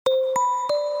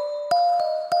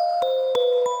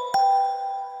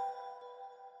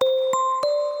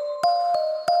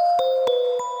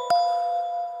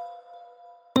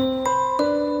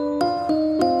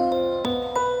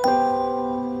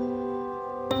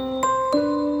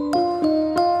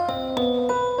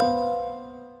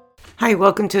Hi,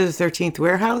 welcome to the 13th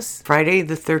Warehouse, Friday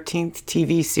the 13th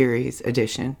TV series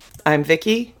edition. I'm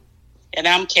Vicky. And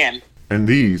I'm Kim. And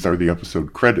these are the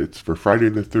episode credits for Friday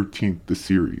the 13th, the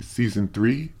series, Season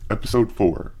 3, Episode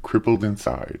 4, Crippled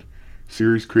Inside.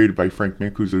 Series created by Frank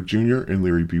Mancuso Jr. and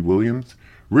Larry B. Williams.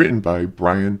 Written by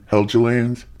Brian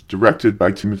Helgeland. Directed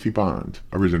by Timothy Bond.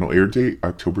 Original air date,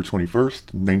 October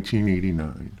 21st,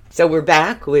 1989. So we're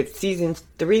back with Season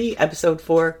 3, Episode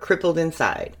 4, Crippled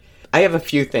Inside. I have a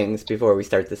few things before we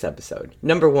start this episode.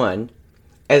 Number one,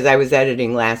 as I was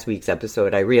editing last week's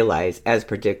episode, I realized, as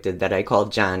predicted, that I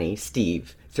called Johnny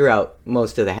Steve throughout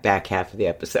most of the back half of the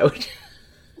episode.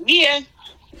 Yeah.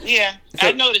 So,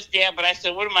 I noticed that, but I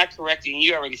said, what am I correcting?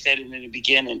 You already said it in the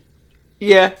beginning.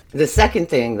 Yeah. The second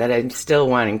thing that I'm still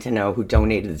wanting to know who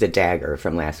donated the dagger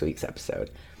from last week's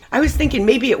episode. I was thinking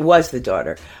maybe it was the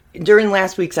daughter. During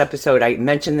last week's episode, I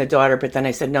mentioned the daughter, but then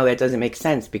I said, no, that doesn't make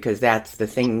sense because that's the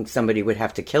thing somebody would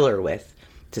have to kill her with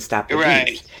to stop the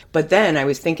beast. But then I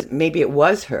was thinking maybe it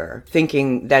was her,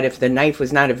 thinking that if the knife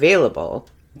was not available,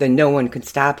 then no one could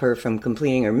stop her from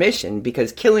completing her mission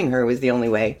because killing her was the only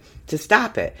way to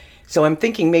stop it. So I'm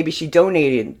thinking maybe she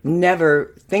donated,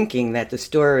 never thinking that the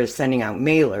store is sending out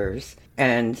mailers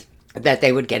and that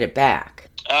they would get it back.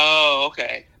 Oh,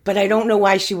 okay. But I don't know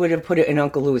why she would have put it in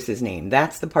Uncle Lewis's name.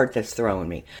 That's the part that's throwing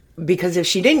me. Because if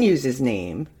she didn't use his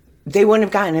name, they wouldn't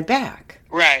have gotten it back.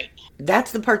 Right.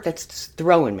 That's the part that's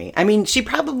throwing me. I mean, she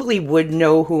probably would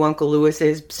know who Uncle Lewis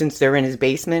is since they're in his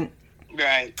basement.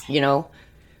 Right. You know?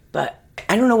 But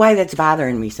I don't know why that's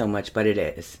bothering me so much, but it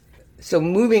is. So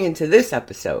moving into this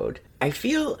episode, I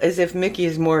feel as if Mickey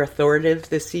is more authoritative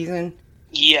this season.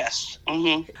 Yes.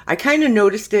 Mm-hmm. I kind of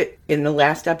noticed it in the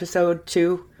last episode,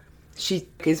 too. She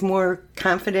is more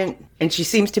confident, and she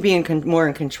seems to be more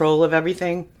in control of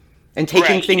everything and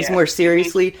taking things more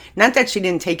seriously. Mm-hmm. Not that she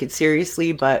didn't take it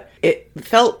seriously, but it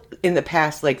felt in the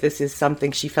past like this is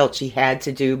something she felt she had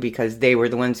to do because they were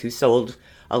the ones who sold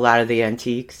a lot of the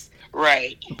antiques.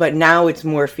 Right. But now it's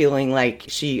more feeling like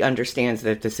she understands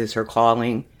that this is her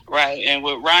calling. Right, and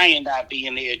with Ryan not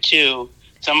being there, too,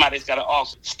 somebody's got to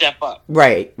also step up.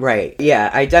 Right. Yeah,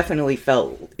 I definitely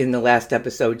felt in the last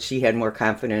episode she had more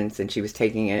confidence and she was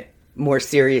taking it more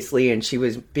seriously and she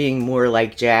was being more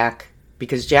like Jack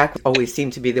because Jack always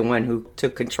seemed to be the one who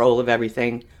took control of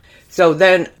everything. So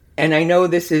then, and I know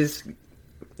this is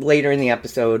later in the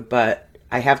episode, but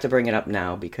I have to bring it up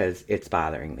now because it's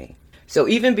bothering me. So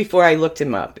even before I looked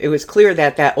him up, it was clear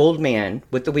that that old man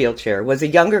with the wheelchair was a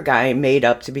younger guy made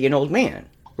up to be an old man.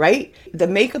 Right? The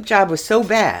makeup job was so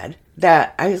bad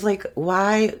that I was like,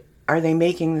 why are they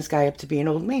making this guy up to be an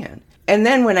old man? And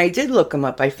then when I did look him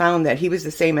up, I found that he was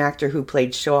the same actor who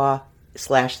played Shaw /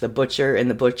 the Butcher in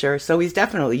The Butcher. So he's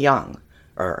definitely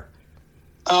younger.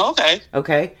 Oh, okay.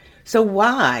 Okay. So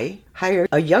why hire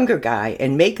a younger guy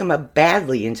and make him up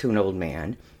badly into an old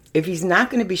man if he's not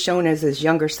going to be shown as his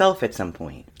younger self at some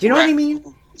point? Do you know what I mean?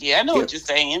 Yeah, I know what you're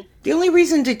saying. The only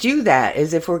reason to do that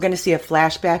is if we're going to see a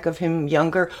flashback of him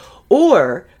younger,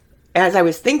 or, as I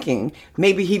was thinking,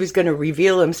 maybe he was going to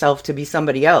reveal himself to be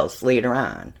somebody else later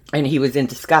on, and he was in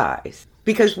disguise.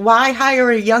 Because why hire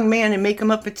a young man and make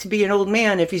him up to be an old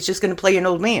man if he's just going to play an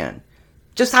old man?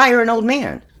 Just hire an old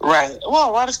man. Right. Well,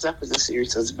 a lot of stuff in this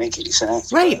series doesn't make any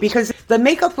sense. Right, because the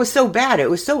makeup was so bad. It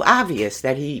was so obvious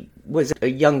that he was a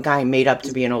young guy made up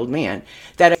to be an old man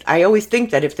that I always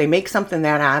think that if they make something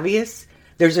that obvious,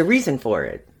 there's a reason for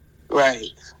it. Right.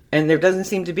 And there doesn't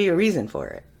seem to be a reason for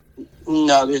it.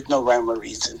 No, there's no rhyme or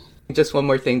reason. Just one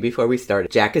more thing before we start.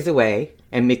 Jack is away,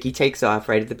 and Mickey takes off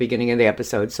right at the beginning of the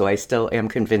episode, so I still am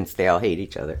convinced they all hate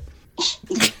each other.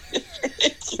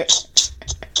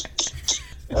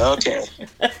 Okay.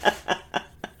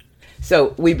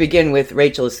 So we begin with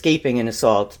Rachel escaping an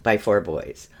assault by 4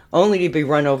 boys, only to be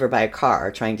run over by a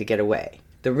car trying to get away.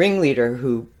 The ringleader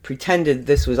who pretended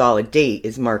this was all a date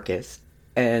is Marcus,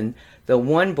 and the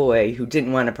one boy who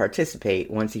didn't want to participate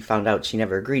once he found out she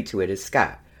never agreed to it is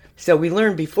Scott. So we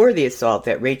learned before the assault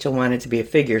that Rachel wanted to be a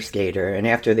figure skater, and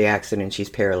after the accident she's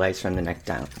paralyzed from the neck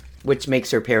down, which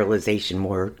makes her paralyzation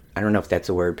more, I don't know if that's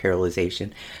a word,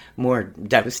 paralyzation, more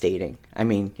devastating. I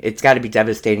mean, it's got to be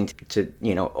devastating to,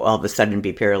 all of a sudden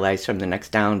be paralyzed from the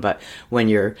neck down, but when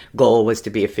your goal was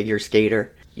to be a figure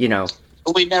skater,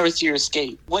 We never see her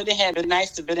skate. Wouldn't it have been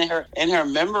nice to be in her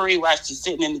memory while she's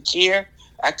sitting in the chair?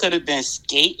 I could have been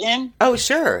skating. Oh,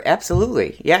 sure.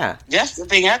 Absolutely. Yeah. That's the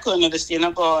thing I couldn't understand.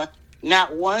 I'm going,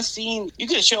 not one scene. You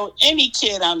could show any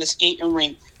kid on the skating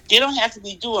rink They don't have to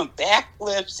be doing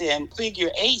backflips and figure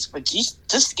eights, but just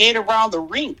skate around the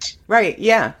rink. Right,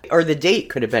 yeah. Or the date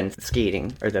could have been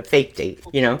skating, or the fake date,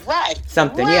 you know? Right.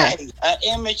 Something, right. yeah. An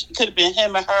image could have been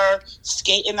him and her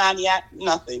skating on the yacht.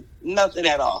 Nothing. Nothing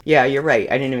at all. Yeah, you're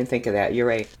right. I didn't even think of that. You're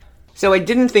right. So I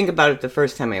didn't think about it the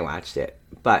first time I watched it.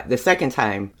 But the second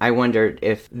time, I wondered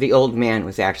if the old man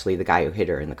was actually the guy who hit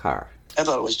her in the car. I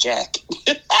thought it was Jack.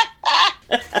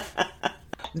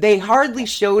 They hardly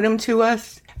showed him to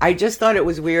us. I just thought it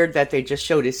was weird that they just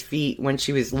showed his feet when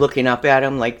she was looking up at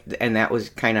him, and that was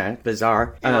kind of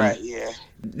bizarre. Right, yeah.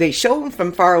 They show him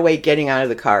from far away getting out of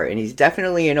the car, and he's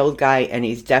definitely an old guy, and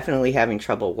he's definitely having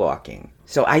trouble walking.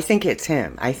 So I think it's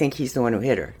him. I think he's the one who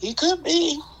hit her. He could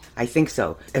be. I think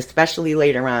so. Especially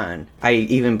later on. I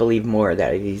even believe more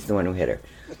that he's the one who hit her.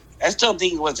 I still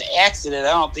think it was an accident.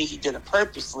 I don't think he did it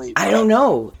purposely. I don't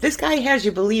know. This guy has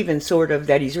you believing, sort of,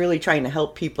 that he's really trying to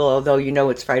help people, although you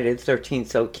know it's Friday the 13th,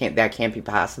 so that can't be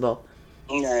possible.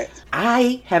 Right.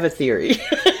 I have a theory.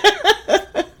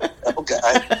 Oh,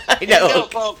 God. I know. Go,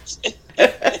 folks.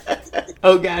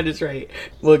 Oh, God is right.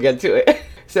 We'll get to it.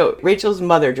 So Rachel's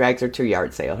mother drags her to a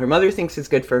yard sale. Her mother thinks it's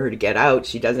good for her to get out.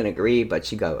 She doesn't agree, but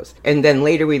she goes. And then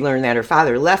later we learn that her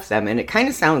father left them, and it kind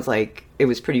of sounds like it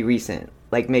was pretty recent.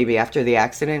 Like maybe after the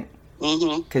accident,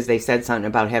 because they said something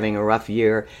about having a rough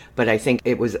year, but I think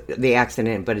it was the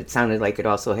accident, but it sounded like it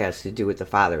also has to do with the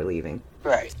father leaving.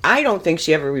 Right. I don't think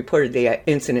she ever reported the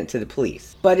incident to the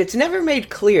police, but it's never made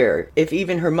clear if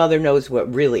even her mother knows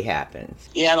what really happened.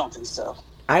 Yeah, I don't think so.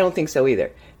 I don't think so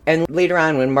either. And later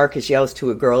on, when Marcus yells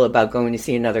to a girl about going to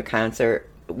see another concert,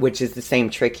 which is the same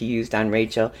trick he used on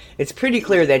Rachel, it's pretty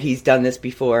clear that he's done this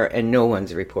before and no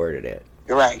one's reported it.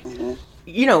 You're right. Mm-hmm.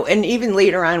 You know, and even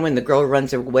later on when the girl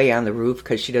runs away on the roof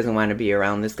because she doesn't want to be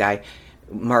around this guy,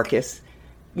 Marcus,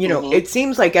 you know, it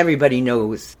seems like everybody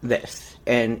knows this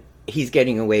and he's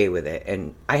getting away with it.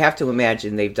 And I have to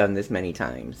imagine they've done this many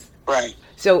times. Right.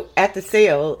 So at the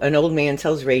sale, an old man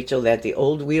tells Rachel that the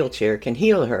old wheelchair can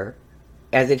heal her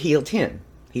as it healed him.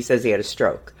 He says he had a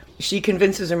stroke. She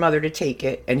convinces her mother to take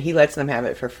it and he lets them have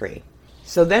it for free.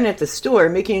 So then at the store,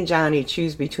 Mickey and Johnny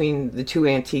choose between the two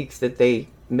antiques that they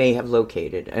may have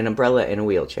located, an umbrella and a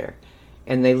wheelchair,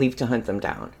 and they leave to hunt them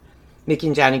down. Mickey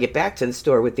and Johnny get back to the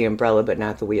store with the umbrella but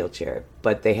not the wheelchair,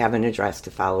 but they have an address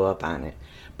to follow up on it.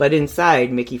 But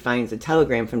inside, Mickey finds a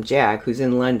telegram from Jack, who's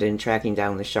in London tracking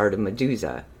down the shard of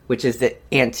Medusa, which is the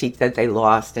antique that they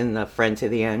lost in the Friend to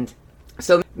the End.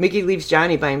 So Mickey leaves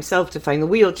Johnny by himself to find the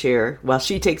wheelchair while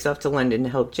she takes off to London to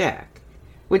help Jack,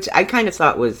 which I kind of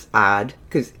thought was odd,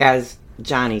 because as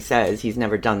Johnny says, he's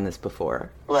never done this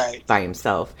before. Right. By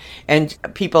himself. And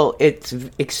people, it's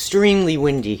extremely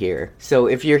windy here. So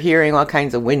if you're hearing all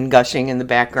kinds of wind gushing in the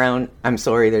background, I'm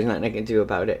sorry, there's nothing I can do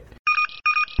about it.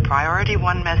 Priority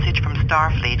 1 message from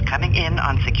Starfleet coming in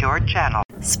on secured channel.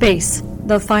 Space,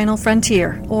 the final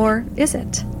frontier, or is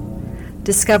it?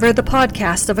 Discover the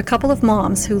podcast of a couple of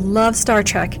moms who love Star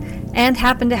Trek and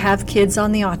happen to have kids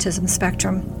on the autism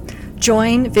spectrum.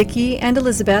 Join Vicky and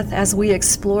Elizabeth as we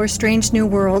explore strange new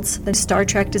worlds, the Star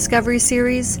Trek Discovery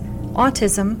series,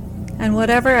 autism, and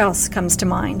whatever else comes to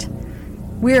mind.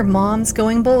 We're Moms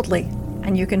Going Boldly,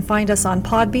 and you can find us on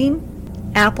Podbean,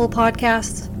 Apple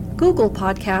Podcasts, Google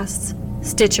Podcasts,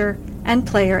 Stitcher, and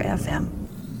Player FM.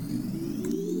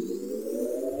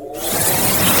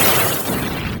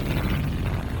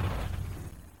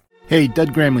 Hey,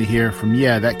 Dud Gramley here from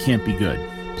Yeah, That Can't Be Good.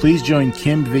 Please join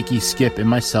Kim, Vicky, Skip, and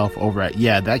myself over at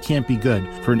Yeah, That Can't Be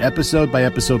Good for an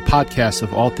episode-by-episode podcast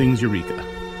of all things Eureka.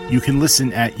 You can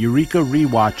listen at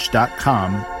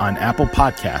eurekarewatch.com on Apple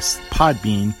Podcasts,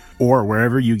 Podbean, or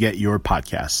wherever you get your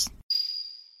podcasts.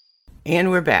 And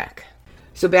we're back.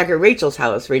 So back at Rachel's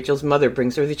house, Rachel's mother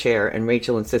brings her the chair, and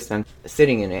Rachel insists on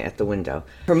sitting in it at the window.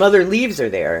 Her mother leaves her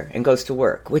there and goes to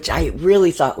work, which I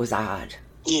really thought was odd.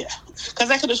 Yeah, because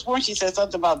I could have sworn she said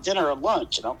something about dinner or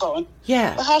lunch, and I'm going,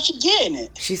 yeah. But how's she getting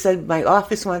it? She said, my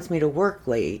office wants me to work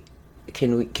late.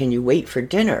 Can you wait for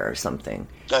dinner or something?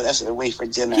 No, that's a wait for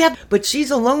dinner. Yeah, but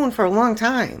she's alone for a long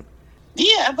time.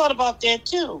 Yeah, I thought about that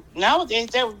too. Nowadays,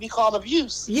 that would be called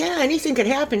abuse. Yeah, anything could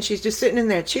happen. She's just sitting in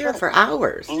that chair for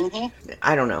hours. Mm-hmm.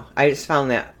 I don't know. I just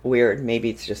found that weird. Maybe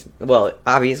it's just, well,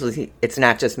 obviously it's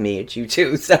not just me, it's you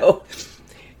too. So,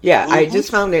 yeah, I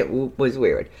just found it was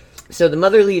weird. So the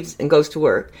mother leaves and goes to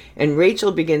work, and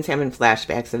Rachel begins having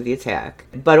flashbacks of the attack,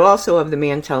 but also of the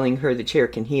man telling her the chair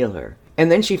can heal her. And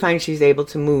then she finds she's able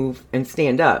to move and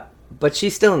stand up, but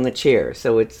she's still in the chair,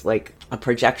 so it's like a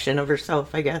projection of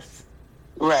herself, I guess.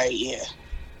 Right, yeah.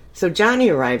 So Johnny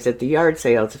arrives at the yard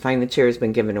sale to find the chair has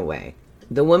been given away.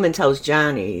 The woman tells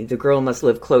Johnny the girl must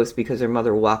live close because her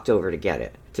mother walked over to get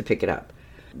it, to pick it up.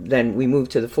 Then we move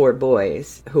to the 4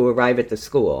 boys who arrive at the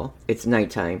school. It's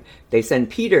nighttime. They send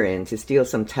Peter in to steal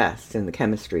some tests in the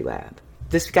chemistry lab.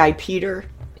 This guy, Peter,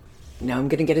 now I'm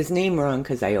going to get his name wrong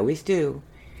because I always do.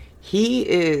 He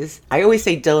is, I always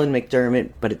say Dylan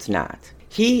McDermott, but it's not.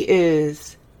 He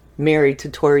is married to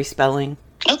Tori Spelling.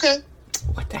 Okay.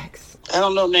 What the heck? I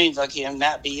don't know names. I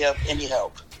cannot be of any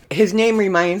help. His name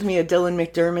reminds me of Dylan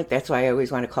McDermott. That's why I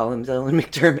always want to call him Dylan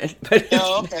McDermott. But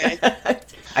Oh, okay.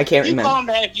 I can't remember. You call him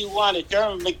that if you want it.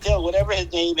 Dermot McDill, whatever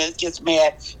his name is, gets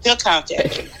mad. He'll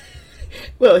contact you.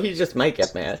 Well, he just might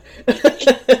get mad.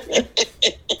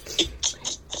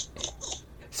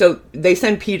 So they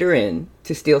send Peter in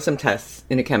to steal some tests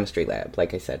in a chemistry lab,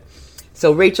 like I said.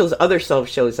 So Rachel's other self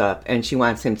shows up, and she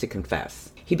wants him to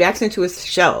confess. He backs into a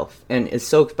shelf and is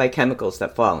soaked by chemicals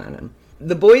that fall on him.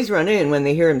 The boys run in when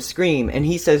they hear him scream, and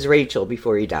he says Rachel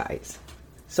before he dies.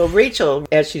 So Rachel,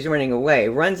 as she's running away,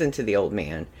 runs into the old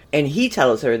man, and he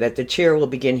tells her that the chair will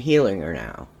begin healing her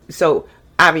now. So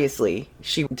obviously,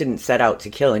 she didn't set out to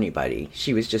kill anybody.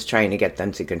 She was just trying to get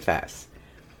them to confess.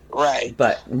 Right.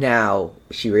 But now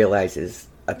she realizes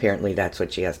apparently that's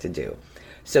what she has to do.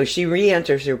 So she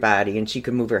re-enters her body and she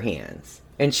can move her hands.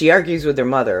 And she argues with her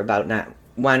mother about not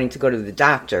wanting to go to the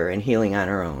doctor and healing on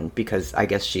her own because I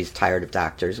guess she's tired of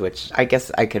doctors, which I guess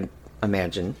I can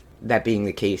imagine that being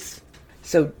the case.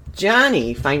 So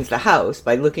Johnny finds the house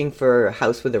by looking for a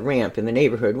house with a ramp in the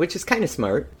neighborhood, which is kind of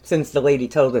smart since the lady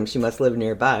told him she must live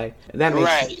nearby. That makes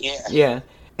Right, yeah. Yeah.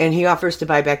 And he offers to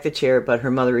buy back the chair, but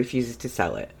her mother refuses to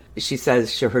sell it. She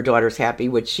says her daughter's happy,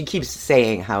 which she keeps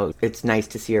saying how it's nice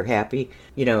to see her happy,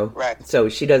 you know. Right. So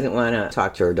she doesn't want to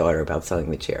talk to her daughter about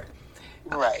selling the chair.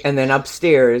 Right. And then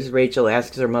upstairs, Rachel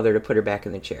asks her mother to put her back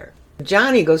in the chair.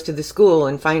 Johnny goes to the school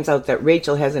and finds out that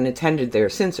Rachel hasn't attended there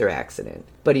since her accident.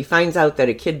 But he finds out that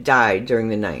a kid died during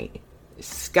the night.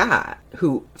 Scott,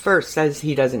 who first says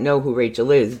he doesn't know who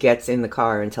Rachel is, gets in the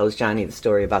car and tells Johnny the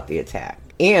story about the attack.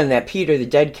 And that Peter, the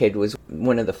dead kid, was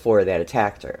one of the 4 that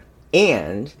attacked her.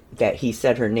 And that he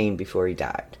said her name before he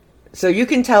died. So you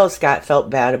can tell Scott felt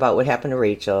bad about what happened to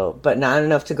Rachel, but not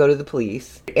enough to go to the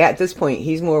police. At this point,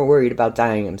 he's more worried about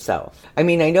dying himself. I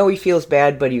mean, I know he feels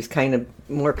bad, but he's kind of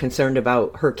more concerned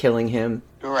about her killing him.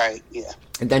 Right, yeah.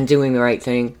 Than doing the right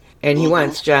thing. And he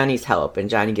wants Johnny's help, and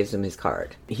Johnny gives him his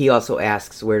card. He also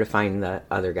asks where to find the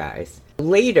other guys.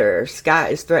 Later,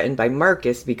 Scott is threatened by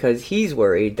Marcus because he's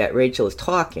worried that Rachel is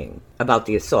talking about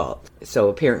the assault. So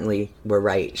apparently, we're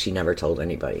right, she never told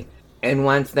anybody. And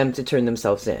wants them to turn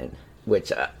themselves in,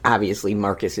 which obviously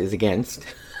Marcus is against.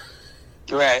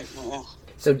 Right. Yeah.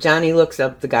 So Johnny looks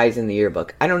up the guys in the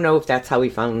yearbook. I don't know if that's how he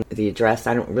found the address.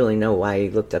 I don't really know why he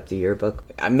looked up the yearbook.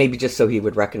 Maybe just so he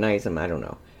would recognize them. I don't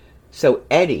know. So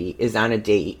Eddie is on a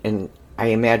date, and I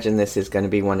imagine this is going to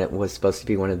be was supposed to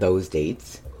be one of those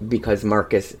dates, because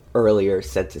Marcus earlier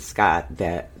said to Scott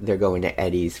that they're going to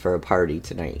Eddie's for a party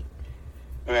tonight.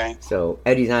 Right. So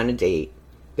Eddie's on a date.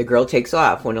 The girl takes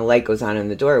off when a light goes on in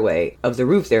the doorway of the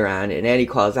roof they're on, and Eddie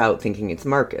calls out thinking it's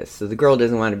Marcus. So the girl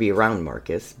doesn't want to be around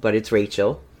Marcus, but it's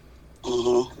Rachel.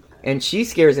 Mm-hmm. And she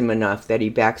scares him enough that he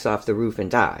backs off the roof and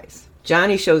dies.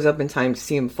 Johnny shows up in time to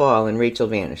see him fall, and Rachel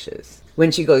vanishes. When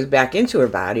she goes back into her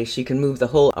body, she can move the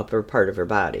whole upper part of her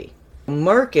body.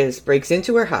 Marcus breaks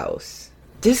into her house.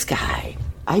 This guy,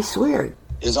 I swear.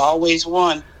 There's always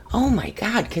one. Oh my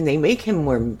God, can they make him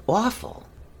more awful?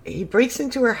 He breaks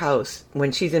into her house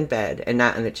when she's in bed and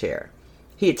not in the chair.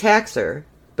 He attacks her,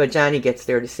 but Johnny gets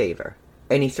there to save her.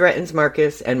 And he threatens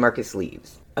Marcus, and Marcus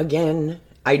leaves. Again,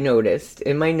 I noticed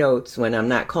in my notes when I'm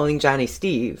not calling Johnny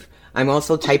Steve, I'm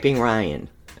also typing Ryan.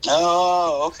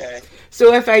 Oh, okay.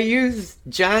 So if I use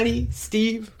Johnny,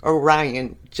 Steve, or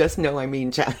Ryan, just know I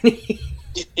mean Johnny.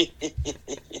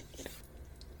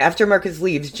 After Marcus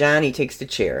leaves, Johnny takes the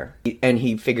chair, and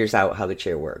he figures out how the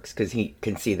chair works, because he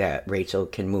can see that Rachel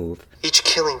can move. Each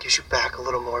killing gives you back a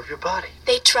little more of your body.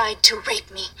 They tried to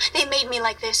rape me. They made me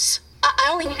like this. I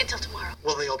only need it till tomorrow.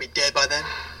 Will they all be dead by then?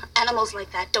 Animals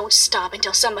like that don't stop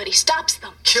until somebody stops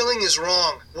them. Killing is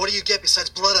wrong. What do you get besides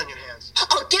blood on your hands?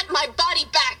 I'll get my body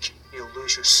back. You'll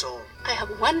lose your soul. I have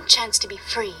one chance to be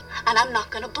free, and I'm not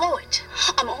gonna blow it.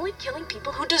 I'm only killing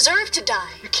people who deserve to die.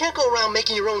 You can't go around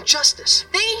making your own justice.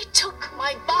 They took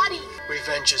my body.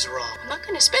 Revenge is wrong. I'm not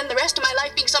gonna spend the rest of my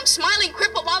life being some smiling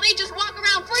cripple while they just walk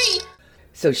around free.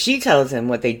 So she tells him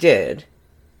what they did,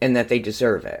 and that they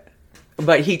deserve it.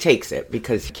 But he takes it,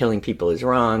 because killing people is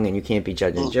wrong, and you can't be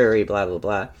judge and jury, blah, blah,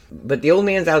 blah. But the old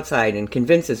man's outside and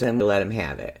convinces him to let him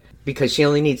have it, because she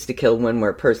only needs to kill one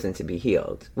more person to be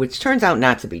healed, which turns out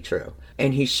not to be true.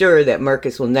 And he's sure that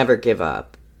Marcus will never give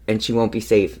up, and she won't be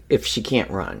safe if she can't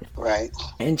run. Right.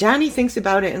 And Johnny thinks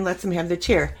about it and lets him have the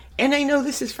chair. And I know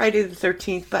this is Friday the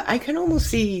 13th, but I can almost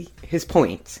see his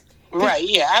points. Right,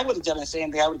 yeah, I would have done the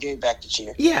same thing. I would give it back the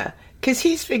chair. Yeah, because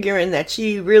he's figuring that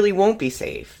she really won't be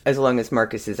safe as long as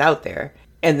Marcus is out there.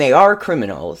 And they are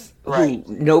criminals who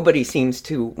nobody seems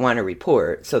to want to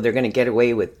report, so they're going to get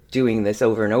away with doing this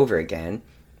over and over again.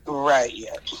 Right,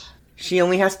 yeah. She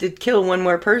only has to kill one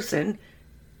more person,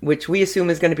 which we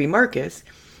assume is going to be Marcus.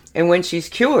 And when she's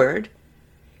cured,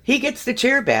 he gets the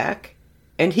chair back,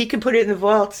 and he can put it in the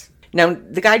vaults. Now,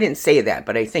 the guy didn't say that,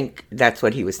 but I think that's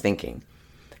what he was thinking.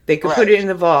 They could put it in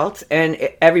the vault, and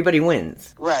everybody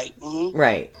wins. Right. Mm-hmm.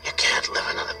 Right. You can't live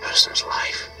another person's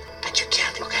life, and you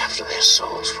can't look after their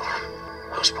souls for them.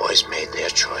 Those boys made their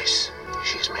choice.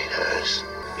 She's made hers.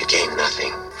 You gain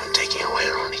nothing from taking away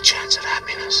her only chance at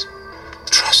happiness.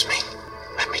 Trust me.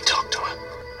 Let me talk to her.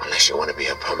 Unless you want to be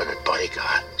a permanent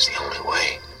bodyguard, it's the only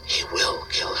way. He will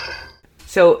kill her.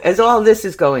 So, as all this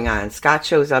is going on, Scott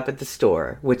shows up at the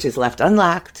store, which is left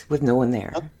unlocked with no one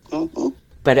there. Mm-hmm.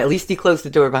 But at least he closed the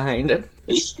door behind him.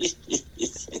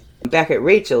 Back at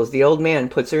Rachel's, the old man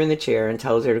puts her in the chair and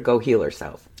tells her to go heal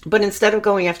herself. But instead of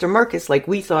going after Marcus like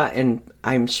we thought, and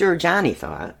I'm sure Johnny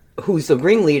thought, who's the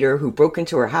ringleader who broke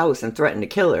into her house and threatened to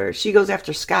kill her, she goes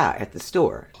after Scott at the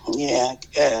store. Yeah,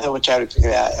 I would try to figure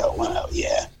that one out,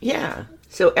 yeah. Yeah.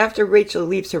 So after Rachel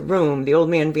leaves her room, the old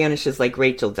man vanishes like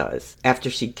Rachel does after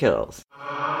she kills.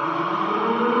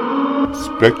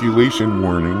 Speculation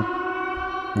warning.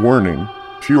 Warning.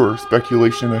 Pure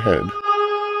speculation ahead.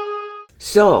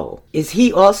 So, is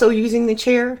he also using the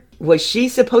chair? Was she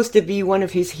supposed to be one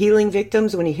of his healing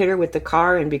victims when he hit her with the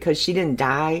car, and because she didn't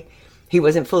die, he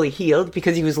wasn't fully healed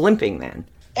because he was limping then?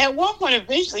 At one point,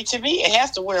 eventually, to me, it has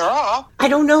to wear off. I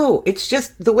don't know. It's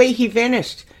just the way he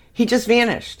vanished. He just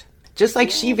vanished. Just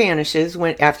like she vanishes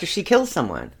after she kills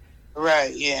someone.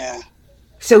 Right, yeah.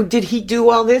 So did he do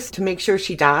all this to make sure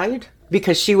she died?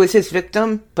 Because she was his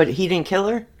victim, but he didn't kill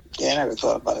her? Yeah, I never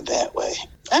thought about it that way.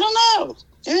 I don't know.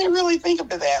 I didn't really think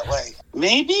of it that way.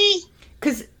 Maybe?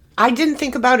 Because I didn't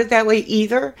think about it that way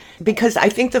either. Because I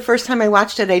think the first time I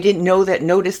watched it, I didn't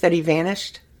notice that he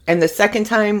vanished. And the second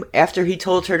time, after he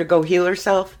told her to go heal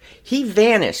herself, he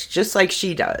vanished just like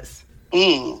she does.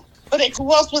 But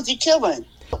who else was he killing?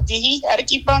 Did he have to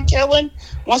keep on killing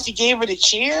once he gave her the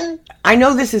chair? I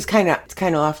know this is kind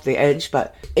of off the edge,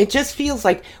 but it just feels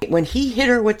like when he hit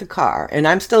her with the car, and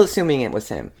I'm still assuming it was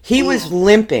him, he was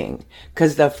limping.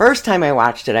 Because the first time I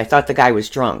watched it, I thought the guy was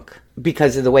drunk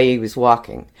because of the way he was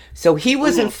walking. So he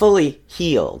wasn't fully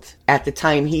healed at the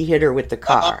time he hit her with the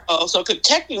car. So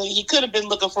technically he could have been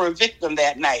looking for a victim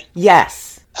that night.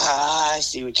 Yes. I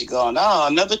see what you're going. Oh,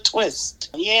 another twist.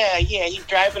 Yeah, he's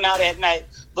driving out at night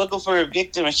looking for a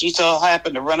victim, and she so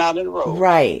happened to run out in the road.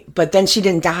 Right, but then she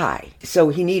didn't die. So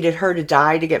he needed her to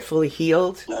die to get fully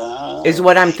healed, is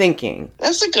what I'm thinking.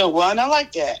 That's a good one. I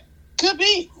like that. Could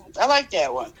be. I like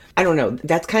that one. I don't know.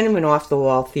 That's kind of an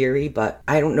off-the-wall theory, but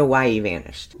I don't know why he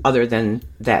vanished, other than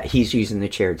that he's using the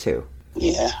chair too.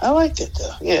 Yeah, I liked it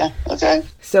though. Yeah, okay.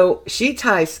 So she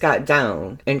ties Scott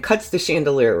down and cuts the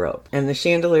chandelier rope, and the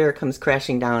chandelier comes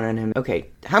crashing down on him. Okay,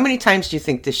 how many times do you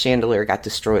think this chandelier got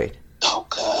destroyed? Oh,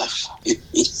 gosh.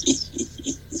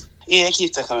 Yeah, it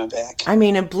keeps coming back. I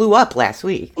mean, it blew up last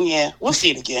week. Yeah, we'll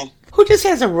see it again. Who just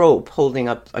has a rope holding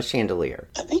up a chandelier?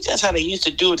 I think that's how they used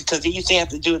to do it, because they used to have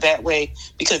to do it that way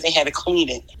because they had to clean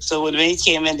it. So when they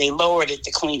came in, they lowered it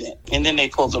to clean it, and then they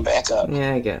pulled them back up.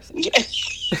 Yeah, I guess.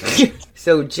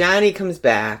 So Johnny comes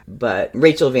back, but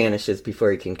Rachel vanishes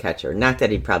before he can catch her. Not that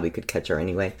he probably could catch her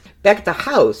anyway. Back at the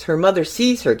house, her mother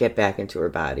sees her get back into her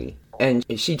body. And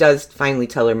she does finally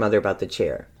tell her mother about the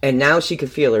chair. And now she can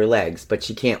feel her legs, but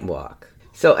she can't walk.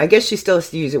 So I guess she still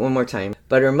has to use it one more time.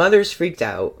 But her mother's freaked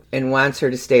out and wants her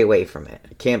to stay away from it.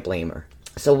 I can't blame her.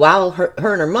 So while her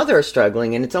and her mother are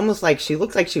struggling, and it's almost like she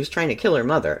looked like she was trying to kill her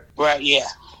mother. Right, yeah.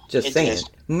 Just saying.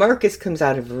 Marcus comes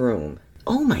out of the room.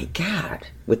 Oh my God,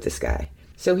 with this guy.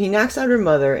 So he knocks out her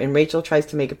mother, and Rachel tries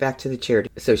to make it back to the chair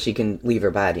so she can leave her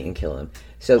body and kill him.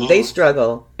 So they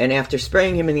struggle, and after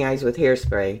spraying him in the eyes with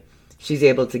hairspray, she's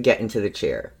able to get into the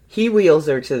chair. He wheels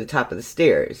her to the top of the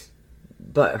stairs,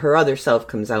 but her other self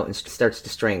comes out and starts to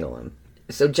strangle him.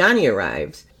 So Johnny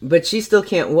arrives, but she still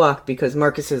can't walk because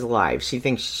Marcus is alive. She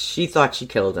thought she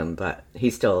killed him, but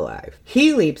he's still alive.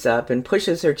 He leaps up and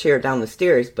pushes her chair down the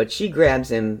stairs, but she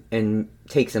grabs him and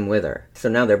takes him with her. So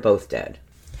now they're both dead.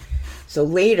 So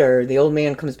later, the old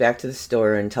man comes back to the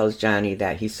store and tells Johnny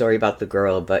that he's sorry about the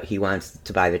girl, but he wants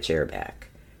to buy the chair back.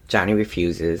 Johnny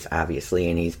refuses, obviously,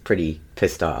 and he's pretty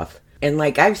pissed off. And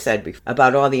like I've said before,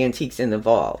 about all the antiques in the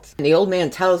vault, and the old man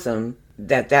tells him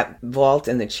that vault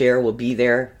and the chair will be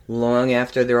there long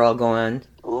after they're all gone.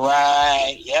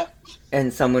 Right, yep.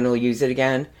 and someone will use it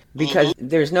again. Because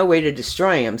there's no way to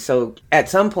destroy him. So at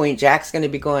some point, Jack's going to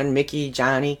be going, Mickey,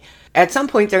 Johnny. At some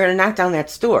point, they're going to knock down that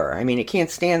store. I mean, it can't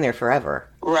stand there forever.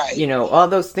 Right. You know, all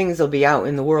those things will be out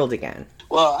in the world again.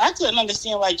 Well, I couldn't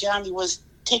understand why Johnny was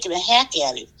taking a hack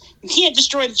at it. You can't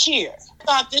destroy the chair. I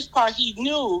thought this part he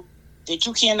knew that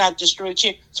you cannot destroy the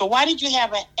chair. So why did you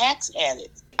have an axe at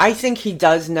it? I think he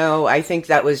does know. I think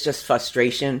that was just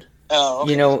frustration. Oh,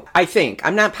 okay. You know, I think.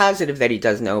 I'm not positive that he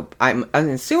does know. I'm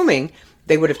assuming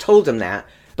they would have told him that.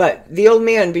 But the old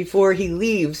man, before he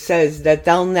leaves, says that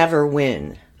they'll never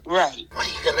win. Right. What are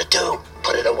you gonna do?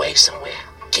 Put it away somewhere?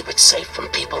 Keep it safe from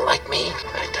people like me?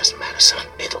 It doesn't matter, son.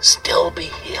 It'll still be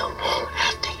here long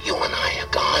after you and I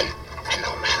are gone. And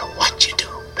no matter what you do,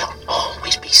 there'll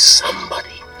always be somebody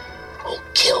who'll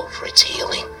kill for its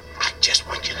healing. I just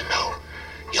want you to know,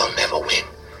 you'll never win.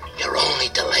 You're only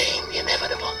delaying the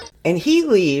inevitable. And he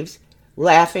leaves,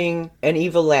 laughing an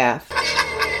evil laugh.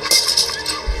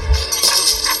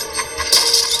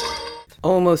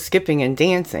 Almost skipping and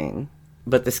dancing.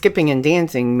 But the skipping and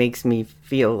dancing makes me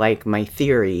feel like my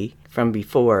theory from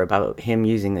before about him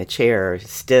using the chair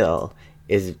still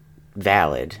is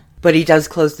valid. But he does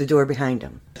close the door behind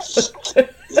him.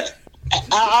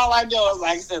 All I know is,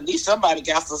 like I said, at least somebody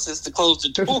got some sense to close the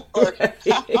door.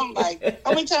 I'm like,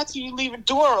 how many times can you leave a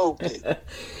door open?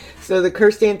 So the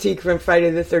cursed antique from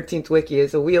Friday the 13th Wiki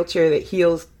is a wheelchair that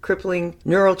heals crippling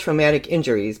neurotraumatic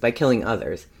injuries by killing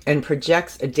others and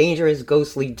projects a dangerous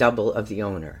ghostly double of the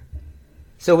owner.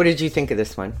 So what did you think of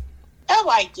this one? I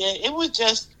liked it. It was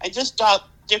just, I just thought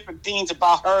different things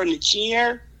about her in the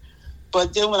chair.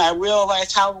 But then when I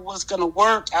realized how it was going to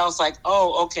work, I was like,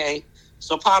 oh, okay.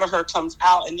 So part of her comes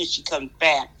out and then she comes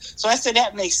back. So I said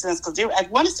that makes sense because I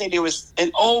want to say there was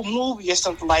an old movie or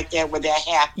something like that where that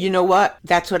happened. You know what?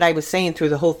 That's what I was saying through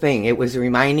the whole thing. It was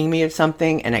reminding me of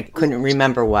something and I couldn't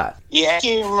remember what. Yeah, I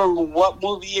can't remember what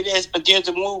movie it is, but there's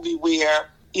a movie where,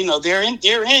 you know, they're in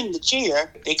the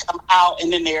chair, they come out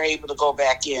and then they're able to go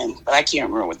back in. But I can't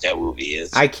remember what that movie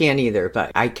is. I can't either,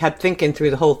 but I kept thinking through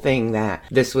the whole thing that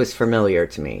this was familiar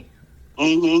to me.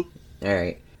 Mm-hmm. All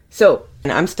right. So,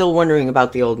 I'm still wondering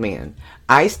about the old man.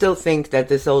 I still think that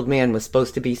this old man was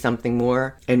supposed to be something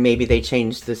more, and maybe they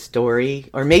changed the story,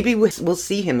 or maybe we'll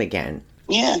see him again.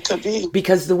 Yeah, it could be.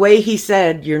 Because the way he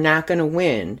said, you're not going to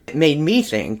win, it made me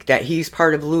think that he's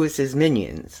part of Lewis's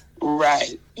minions.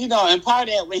 Right. You know, and part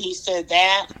of that, when he said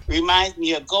that, reminds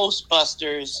me of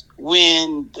Ghostbusters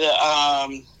when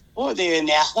they're in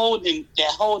that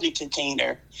holding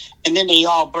container, and then they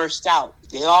all burst out.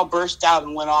 They all burst out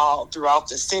and went all throughout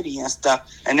the city and stuff,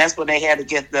 and that's when they had to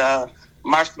get the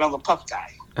marshmallow puff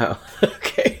guy. Oh,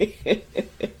 okay.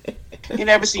 You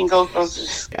never seen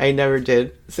Ghostbusters? I never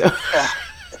did. So,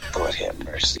 God have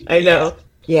mercy. I know.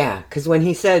 Yeah, because when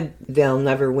he said they'll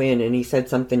never win, and he said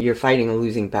something, you're fighting a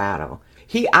losing battle,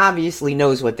 he obviously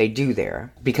knows what they do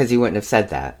there, because he wouldn't have said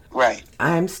that. Right.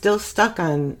 I'm still stuck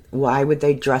on why would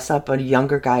they dress up a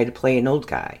younger guy to play an old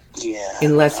guy? Yeah.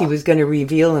 Unless he was going to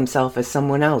reveal himself as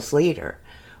someone else later.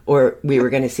 Or we were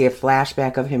going to see a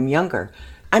flashback of him younger.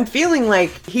 I'm feeling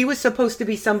like he was supposed to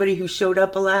be somebody who showed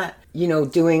up a lot, you know,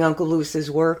 doing Uncle Lewis's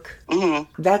work.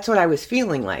 Mm-hmm. That's what I was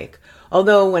feeling like.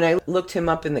 Although when I looked him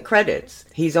up in the credits,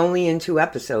 he's only in 2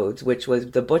 episodes, which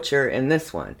was The Butcher and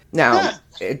this one. Now,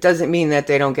 It doesn't mean that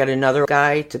they don't get another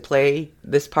guy to play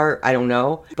this part. I don't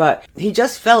know. But he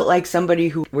just felt like somebody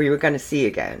who we were going to see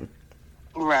again.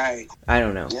 Right. I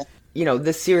don't know. Yeah. You know,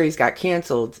 this series got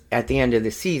canceled at the end of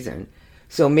the season.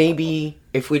 So maybe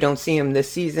if we don't see him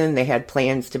this season, they had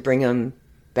plans to bring him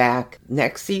back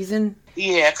next season.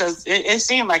 Yeah, because it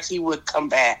seemed like he would come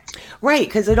back. Right,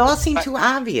 because it all seemed too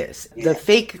obvious. Yeah. The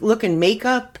fake-looking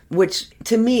makeup, which,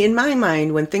 to me, in my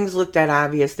mind, when things look that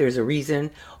obvious, there's a reason.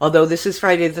 Although this is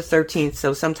Friday the 13th,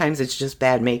 so sometimes it's just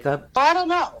bad makeup. But I don't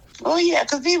know. Oh, yeah,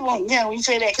 because even, when you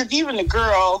say that, because even the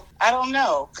girl, I don't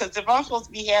know. Because if I'm supposed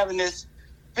to be having this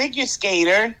figure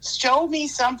skater, show me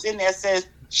something that says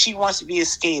she wants to be a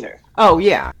skater. Oh,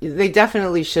 yeah. They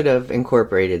definitely should have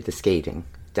incorporated the skating.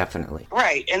 Definitely.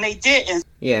 Right, and they didn't.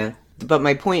 Yeah. But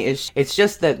my point is, it's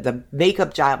just that the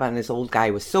makeup job on this old guy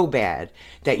was so bad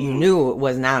that you knew it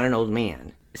was not an old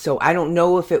man. So I don't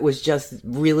know if it was just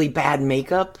really bad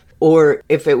makeup or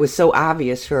if it was so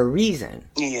obvious for a reason.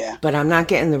 Yeah. But I'm not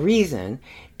getting the reason.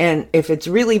 And if it's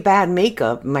really bad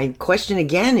makeup, my question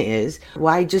again is,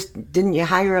 why just didn't you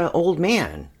hire an old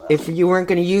man if you weren't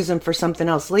going to use him for something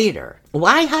else later?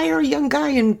 Why hire a young guy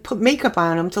and put makeup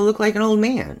on him to look like an old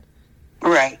man?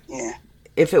 Right, yeah.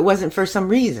 If it wasn't for some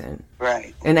reason.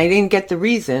 Right. And I didn't get the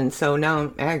reason, so now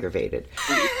I'm aggravated.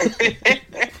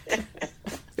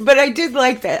 But I did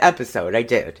like that episode, I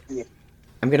did. Yeah.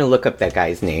 I'm going to look up that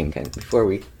guy's name before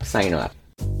we sign off.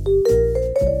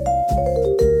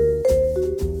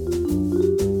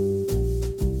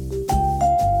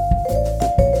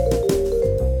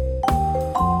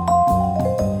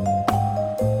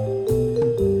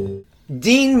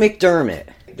 Dean McDermott.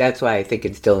 That's why I think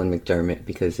it's Dylan McDermott,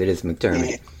 because it is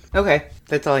McDermott. Okay,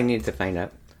 that's all I needed to find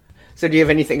out. So do you have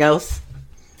anything else?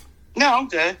 No, I'm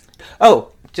good.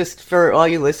 Oh, just for all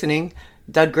you listening,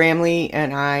 Doug Gramley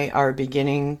and I are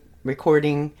beginning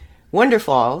recording Wonder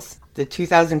Falls, the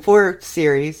 2004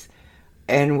 series,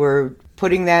 and we're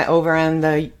putting that over on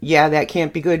the Yeah, That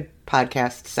Can't Be Good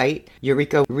podcast site,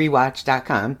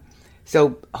 EurekaRewatch.com.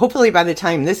 So hopefully by the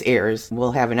time this airs,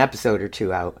 we'll have an episode or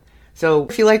two out. So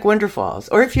if you like Wonder Falls,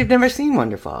 or if you've never seen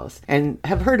Wonder Falls and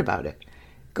have heard about it,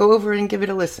 go over and give it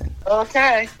a listen.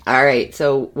 Okay. All right,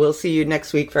 so we'll see you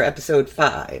next week for episode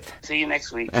 5. See you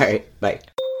next week. All right, bye.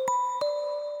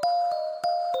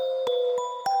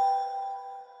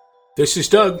 This is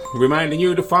Doug, reminding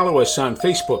you to follow us on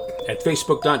Facebook at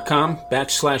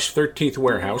facebook.com/13th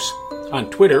Warehouse, on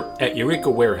Twitter at Eureka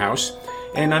Warehouse,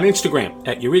 and on Instagram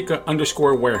at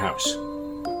Eureka_Warehouse.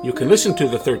 You can listen to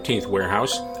The 13th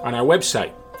Warehouse on our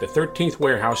website,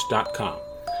 the13thwarehouse.com,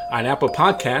 on Apple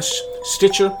Podcasts,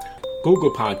 Stitcher,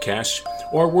 Google Podcasts,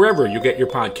 or wherever you get your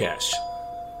podcasts.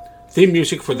 Theme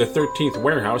music for The 13th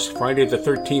Warehouse, Friday the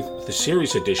 13th, the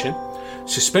Series Edition,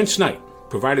 Suspense Night,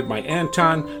 provided by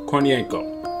Anton Kornienko.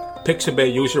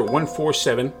 Pixabay user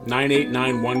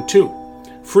 147-98912.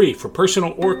 Free for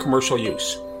personal or commercial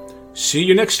use. See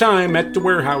you next time at the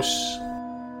warehouse.